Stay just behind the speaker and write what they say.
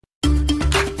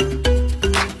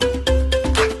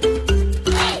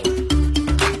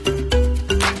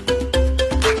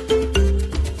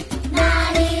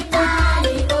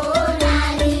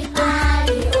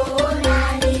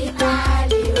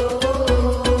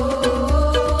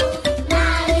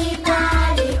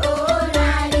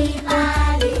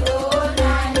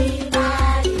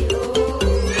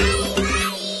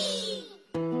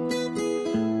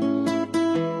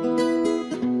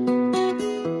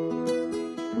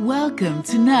Welcome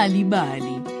to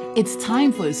Nal'ibali. It's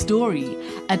time for a story,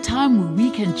 a time where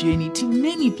we can journey to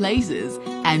many places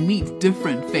and meet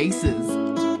different faces.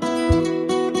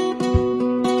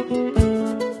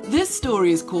 This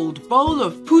story is called Bowl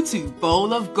of Phutu,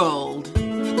 Bowl of Gold.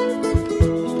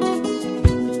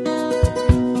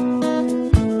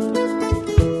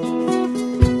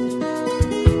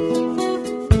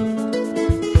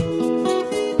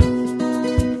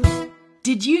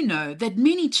 Did you know that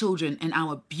many children in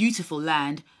our beautiful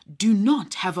land do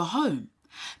not have a home?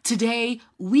 Today,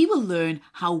 we will learn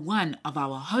how one of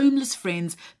our homeless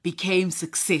friends became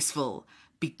successful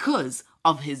because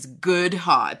of his good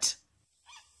heart.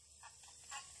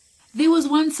 There was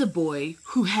once a boy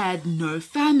who had no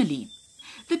family.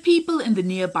 The people in the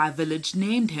nearby village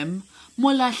named him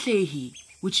Multilingual,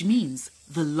 which means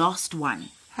the lost one.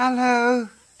 Hello.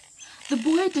 The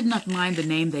boy did not mind the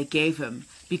name they gave him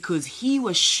because he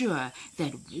was sure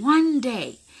that one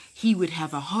day he would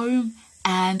have a home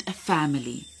and a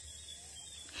family.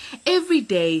 Every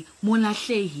day,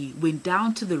 Multilingual went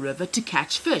down to the river to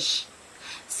catch fish.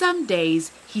 Some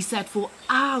days he sat for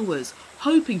hours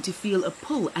hoping to feel a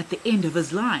pull at the end of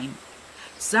his line.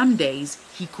 Some days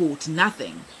he caught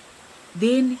nothing.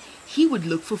 Then he would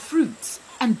look for fruits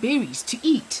and berries to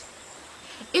eat.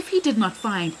 If he did not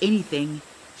find anything,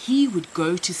 he would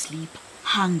go to sleep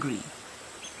hungry.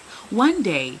 One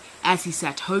day, as he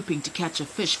sat hoping to catch a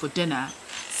fish for dinner,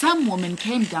 some women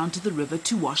came down to the river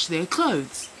to wash their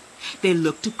clothes. They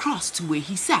looked across to where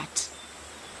he sat.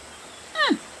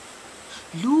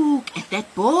 "Look at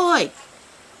that boy,"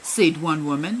 said one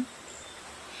woman.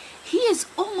 "He is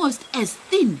almost as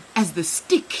thin as the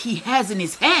stick he has in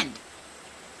his hand."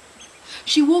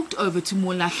 She walked over to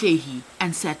Multilingual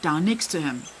and sat down next to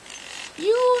him.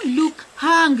 "You look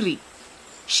hungry,"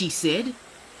 she said.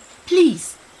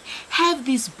 "Please, have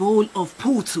this bowl of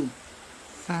Phutu."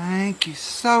 Thank you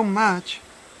so much.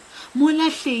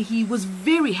 Multilingual was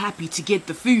very happy to get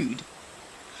the food.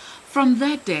 From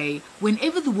that day,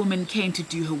 whenever the woman came to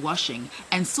do her washing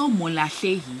and saw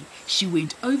Multilingual, she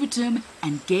went over to him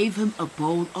and gave him a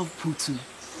bowl of Phutu.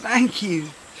 Thank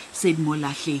you. Said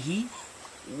Multilingual.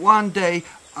 One day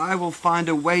I will find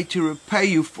a way to repay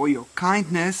you for your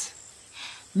kindness.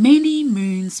 Many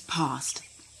moons passed,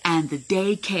 and the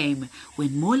day came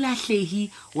when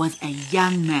Multilingual was a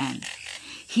young man.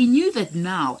 He knew that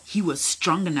now he was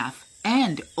strong enough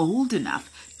and old enough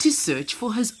to search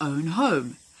for his own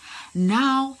home.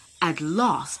 Now, at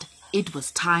last, it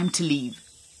was time to leave.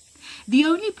 The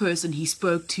only person he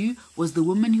spoke to was the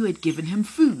woman who had given him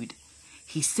food.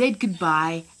 He said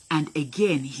goodbye, and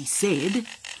again he said,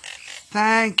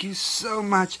 Thank you so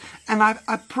much, and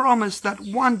I promise that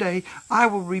one day I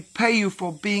will repay you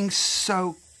for being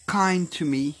so kind to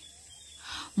me.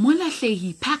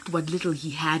 Multilingual packed what little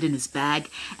he had in his bag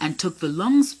and took the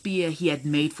long spear he had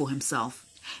made for himself.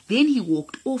 Then he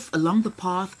walked off along the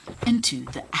path into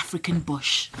the African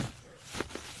bush.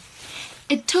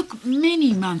 It took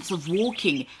many months of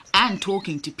walking and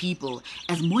talking to people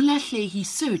as Multilingual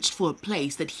searched for a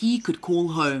place that he could call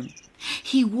home.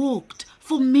 He walked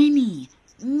for many,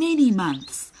 many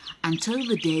months until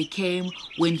the day came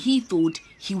when he thought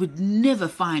he would never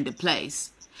find a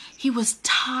place. He was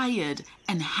tired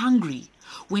and hungry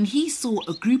when he saw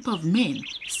a group of men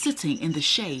sitting in the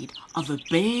shade of a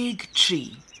big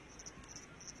tree.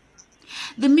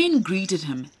 The men greeted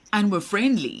him and were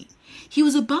friendly. He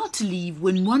was about to leave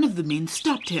when one of the men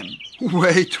stopped him.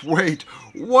 Wait.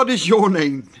 What is your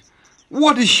name?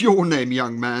 What is your name,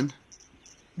 young man?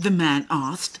 The man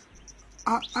asked.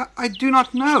 I do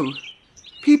not know.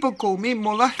 People call me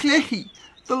Multilingual,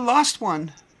 the lost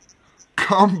one.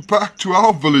 Come back to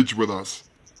our village with us,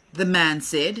 the man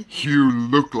said. You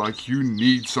look like you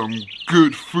need some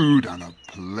good food and a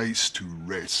place to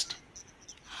rest.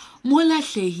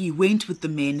 Multilingual went with the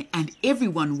men and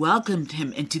everyone welcomed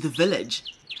him into the village.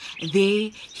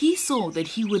 There he saw that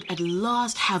he would at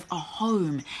last have a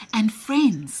home and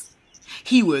friends.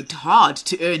 He worked hard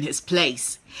to earn his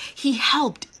place. He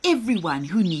helped everyone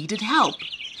who needed help.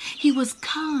 He was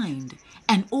kind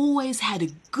and always had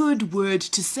a good word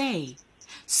to say.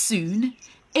 Soon,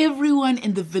 everyone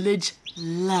in the village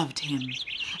loved him,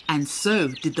 and so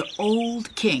did the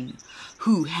old king,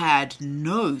 who had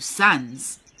no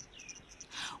sons.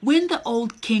 When the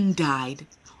old king died,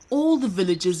 all the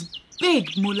villagers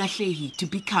begged Multilingual to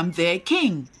become their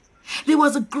king. There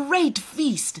was a great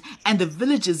feast, and the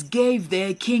villagers gave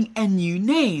their king a new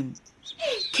name,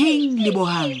 King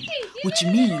Lebohang, which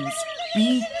means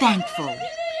be thankful.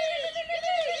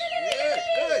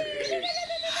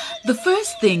 The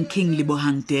first thing King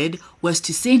Lebohang did was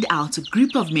to send out a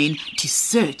group of men to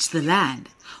search the land.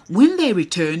 When they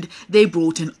returned, they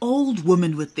brought an old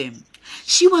woman with them.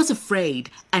 She was afraid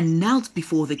and knelt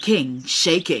before the king,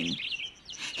 shaking.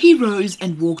 He rose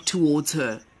and walked towards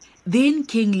her. Then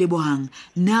King Lebohang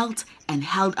knelt and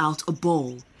held out a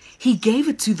bowl. He gave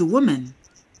it to the woman.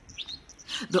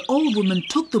 The old woman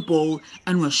took the bowl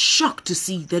and was shocked to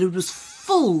see that it was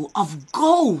full of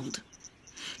gold.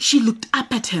 She looked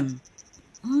up at him.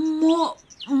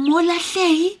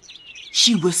 Molahle,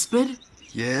 she whispered.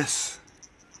 Yes.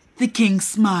 The king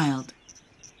smiled.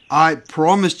 I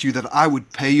promised you that I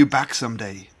would pay you back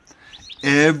someday.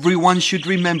 Everyone should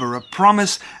remember a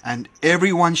promise, and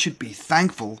everyone should be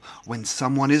thankful when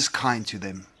someone is kind to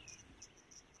them.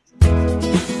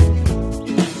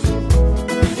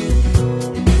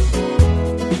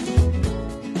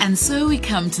 And so we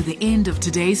come to the end of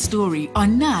today's story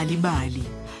on Nal'ibali.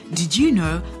 Did you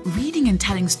know reading and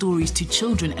telling stories to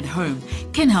children at home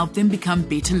can help them become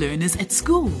better learners at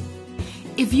school?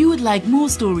 If you would like more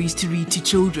stories to read to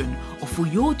children or for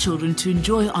your children to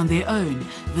enjoy on their own,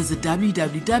 visit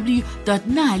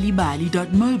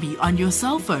www.nal'ibali.mobi on your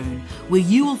cell phone, where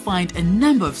you will find a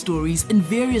number of stories in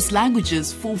various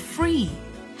languages for free.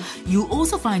 You'll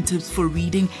also find tips for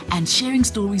reading and sharing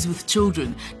stories with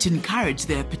children to encourage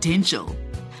their potential.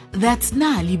 That's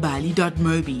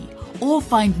nal'ibali.mobi, or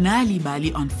find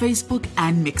Nal'ibali on Facebook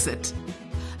and Mixit.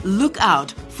 Look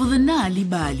out for the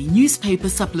Nal'ibali newspaper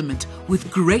supplement with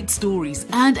great stories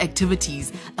and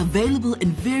activities available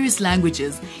in various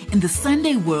languages in the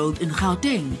Sunday World in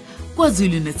Gauteng,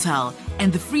 KwaZulu-Natal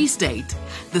and the Free State,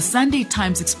 the Sunday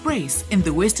Times Express in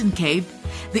the Western Cape,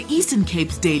 the Eastern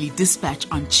Cape's Daily Dispatch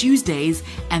on Tuesdays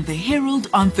and the Herald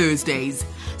on Thursdays.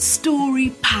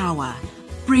 Story power.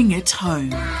 Bring it home.